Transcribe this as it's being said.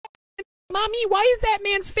Mommy, why is that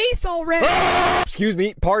man's face all red? Excuse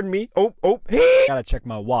me, pardon me. Hey. Gotta check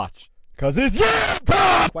my watch. Cause it's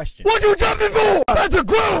time! Question. What you jumping for? That's a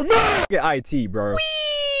grown man! Get IT, bro.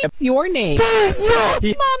 What's your name?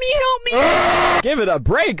 Mommy, help me! Give it a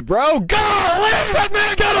break, bro. God, that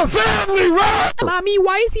man got a family, right? Mommy,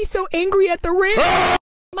 why is he so angry at the ring?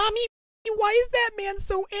 Mommy, why is that man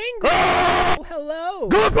so angry? Oh, hello.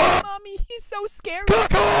 Goodbye. Mommy, he's so scared.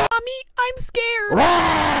 Mommy, I'm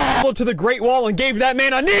scared. Pulled to the Great Wall and gave that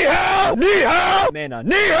man a knee-how! Knee-how! Man, a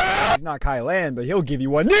knee-how! He's not Kylan, but he'll give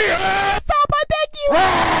you a knee-how! Stop, I beg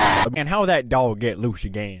you! And how that dog get loose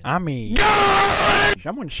again? I mean,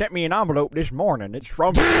 someone sent me an envelope this morning. It's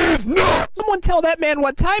from Someone tell that man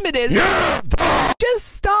what time it is. Yeah! Just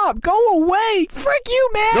stop. Go away. Frick you,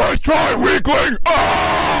 man. Nice try, weakling!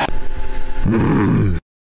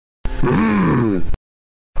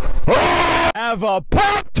 Have a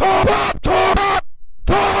Pop-Tart! Pop-Tart!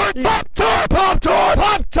 Pop-Tart! Pop-Tart!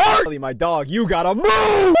 Pop-Tart! Really, my dog, you gotta move!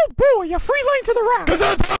 Oh boy, a free lane to the right. Cause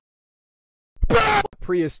that's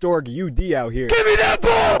prehistoric UD out here. Give me that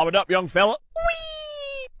ball! Pop it up, young fella.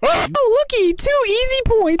 Whee! Oh, looky, 2 easy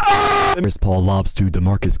points. Chris Paul lobs to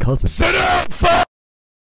DeMarcus Cousins. Sit down, son!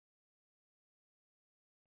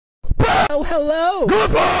 Oh, hello.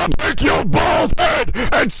 Goodbye! Take your bald head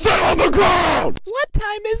and sit on the ground! What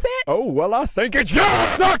time is it? Oh, well, I think it's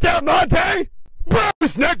yours! Knocked out Monte!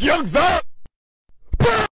 Snack, young fella!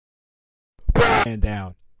 And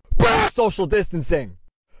down. Social distancing.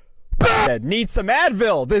 That needs some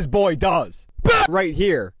Advil, this boy does. Right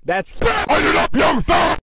here. That's... Light it up, young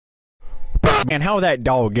fella! And how that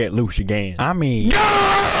dog get loose again? I mean,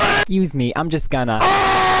 Excuse me, I'm just gonna...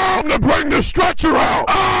 I'm gonna bring the stretcher out!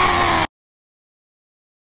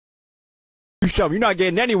 you're not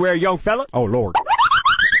getting anywhere, young fella. Oh, Lord.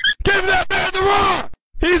 Give that man the rock!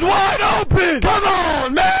 He's wide open! Come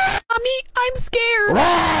on, man! Mommy, I'm scared.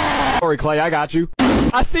 Sorry, Clay, I got you.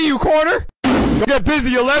 I see you, corner! Don't get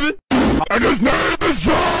busy, 11! And his name is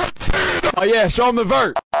John Cena! Oh yeah, show him the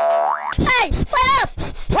vert! Hey, what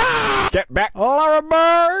up? Get back, Laura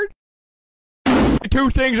Bird. The 2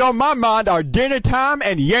 things on my mind are dinner time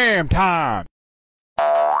and yam time.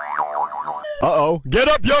 Uh-oh. Get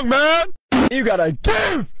up, young man! You gotta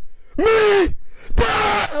give me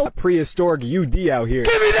that! Prehistoric UD out here.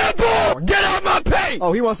 Give me that ball! Get out my paint!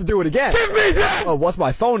 Oh, he wants to do it again. Give me that! Oh, what's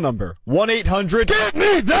my phone number? 1-800. Give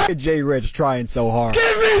me that! J. Rich trying so hard.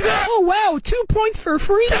 Give me that! Oh, wow, 2 points for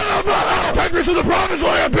free. Get out my house! Take me to the promised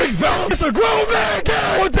land, big fella! It's a grown man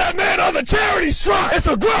game! Put that man on the charity strike! It's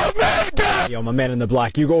a grown man game! Yo, my man in the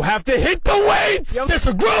black, you gon' have to hit the weights! Yo, it's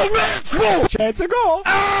a grown man sport! Chance of goal.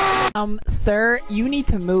 Sir, you need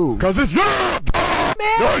to move. Cause it's your time!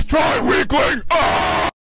 Nice try, weakling!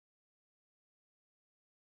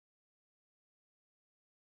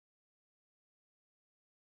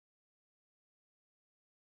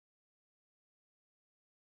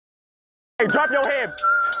 Hey, drop your head.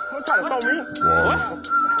 Don't try to throw me. What?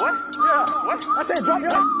 What? Yeah, what? I said drop your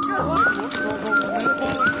head.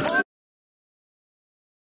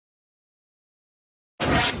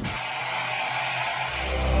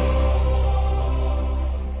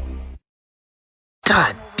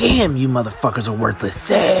 God damn, you motherfuckers are worthless.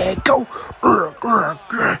 Say, go. God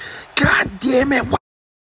damn it.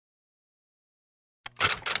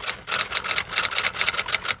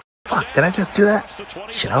 Fuck, did I just do that?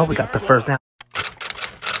 Shit, I hope we got the first now.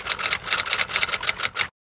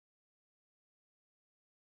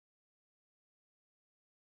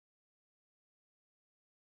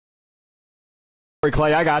 Sorry,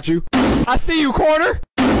 Clay, I got you. I see you, corner!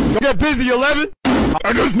 Don't get busy, 11!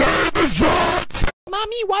 And his name is John!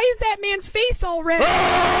 Mommy, why is that man's face all red?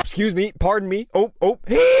 Excuse me, pardon me.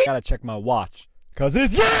 Hey. Gotta check my watch. Cause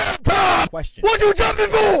it's time! Question. What you jumping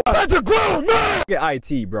for? That's a grown man! Get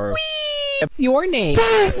IT, bro. What's your name?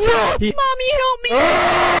 Mommy, help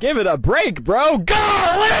me! Give it a break, bro! God,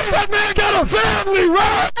 that man got a family,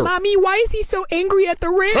 right? Mommy, why is he so angry at the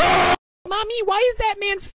ring? Mommy, why is that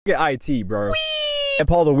man's... Get IT, bro. And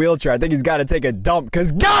Paul the wheelchair, I think he's gotta take a dump,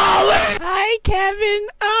 cause golly! Hi, Kevin.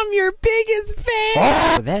 I'm your biggest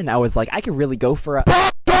fan. Then I was like, I could really go for a...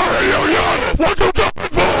 What you jumping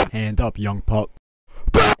for? Hand up, young pup.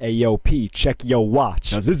 AOP, check your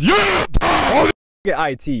watch. Cause it's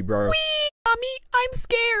Get IT, bro. Mommy, I'm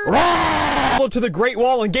scared. Pulled to the Great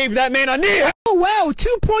Wall and gave that man a knee. Oh, wow,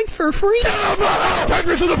 2 points for free. Take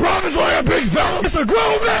me to the promised land, big fella. It's a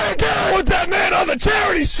grown man game. Put that man on the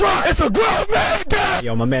charity strike. It's a grown man game.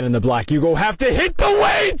 Yo, my man in the black, you gon' have to hit the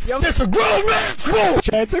weights. Yo, it's a grown man sport.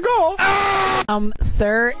 Chance of goal.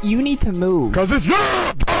 Sir, you need to move. Cause it's your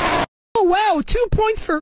time. Oh, wow, 2 points for...